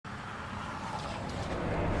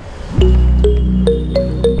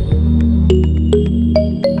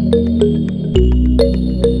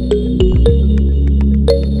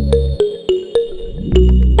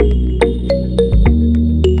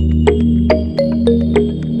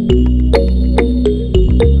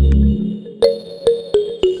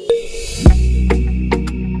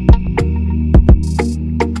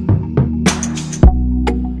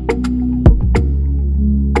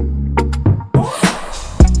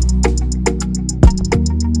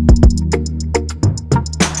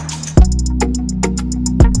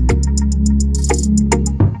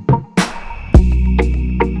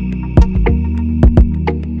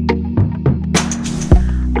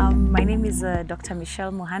Dr.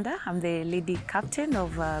 Michelle Muhanda. I'm the lady captain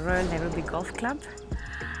of Royal Nairobi Golf Club.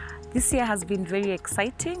 This year has been very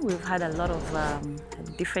exciting. We've had a lot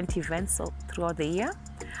of different events throughout the year.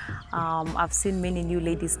 I've seen many new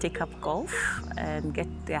ladies take up golf and get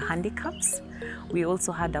their handicaps. We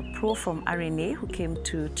also had a pro from RNA who came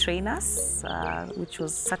to train us, which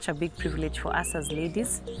was such a big privilege for us as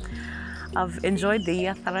ladies. I've enjoyed the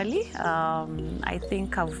year thoroughly. I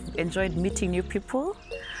think I've enjoyed meeting new people.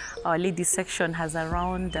 Our ladies section has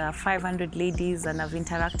around 500 ladies, and I've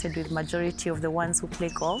interacted with majority of the ones who play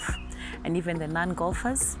golf and even the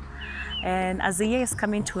non-golfers. And as the year is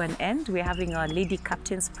coming to an end, we're having our Lady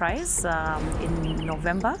Captain's Prize in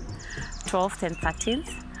November 12th and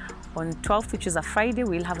 13th. On 12th, which is a Friday,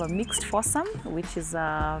 we'll have a mixed foursome, which is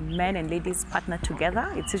men and ladies partnered together.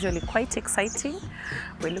 It's usually quite exciting.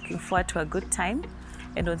 We're looking forward to a good time.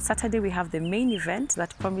 And on Saturday, we have the main event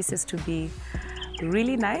that promises to be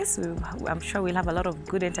really nice. I'm sure we'll have a lot of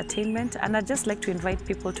good entertainment. And I'd just like to invite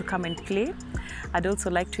people to come and play. I'd also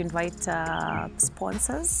like to invite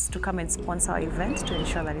sponsors to come and sponsor our event to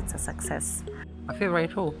ensure that it's a success. My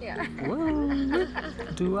favorite hole? Yeah. Whoa,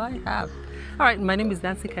 do I have? All right, my name is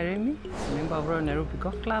Nancy Karemi, member of Royal Nairobi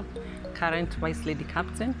Golf Club, current vice lady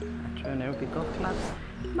captain at Royal Nairobi Golf Club.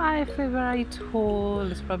 My favorite hole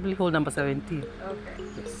is probably hole number 17. Okay.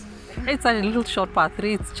 Yes. It's a little short par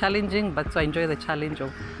 3. It's challenging, but so I enjoy the challenge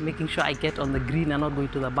of making sure I get on the green and not going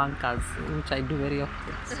to the bunkers, which I do very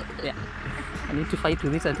often. So, yeah, I need to fight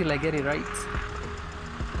with it until I get it right.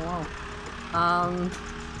 Wow.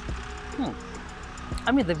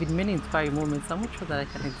 I mean, there have been many inspiring moments. I'm not sure that I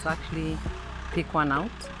can exactly pick one out.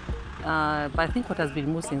 But I think what has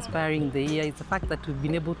been most inspiring the year is the fact that we've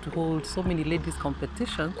been able to hold so many ladies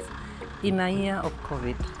competitions in a year of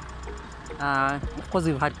COVID. Of course,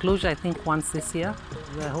 we've had closure, I think, once this year.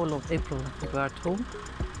 The whole of April, I think we were at home.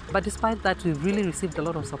 But despite that, we've really received a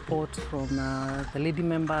lot of support from the lady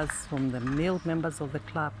members, from the male members of the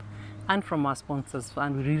club, and from our sponsors.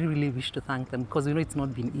 And we really, really wish to thank them because we know it's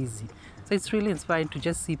not been easy. So it's really inspiring to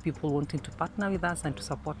just see people wanting to partner with us and to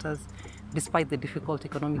support us despite the difficult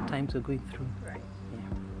economic times we're going through. Right.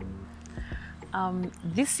 Yeah.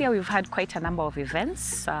 This year we've had quite a number of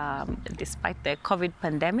events. Despite the COVID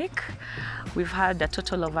pandemic, we've had a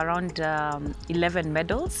total of around 11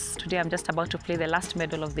 medals. Today I'm just about to play the last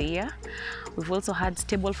medal of the year. We've also had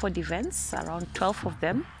stableford events, around 12 of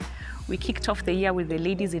them. We kicked off the year with the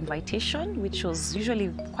ladies' invitation, which was usually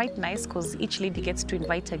quite nice because each lady gets to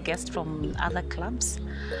invite a guest from other clubs.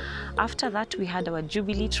 After that, we had our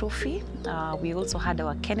Jubilee Trophy. We also had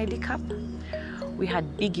our Kennedy Cup. We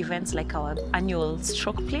had big events like our annual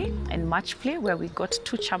stroke play and match play, where we got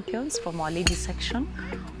 2 champions from our ladies section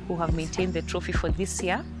who have maintained the trophy for this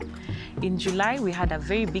year. In July, we had a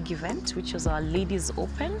very big event, which was our Ladies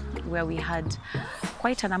Open, where we had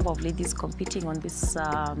quite a number of ladies competing on this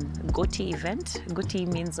GOTY event. GOTY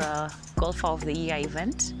means Golfer of the Year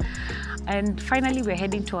event. And finally, we're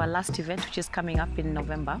heading to our last event, which is coming up in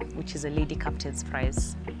November, which is a Lady Captain's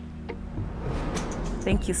Prize.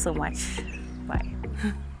 Thank you so much. Bye.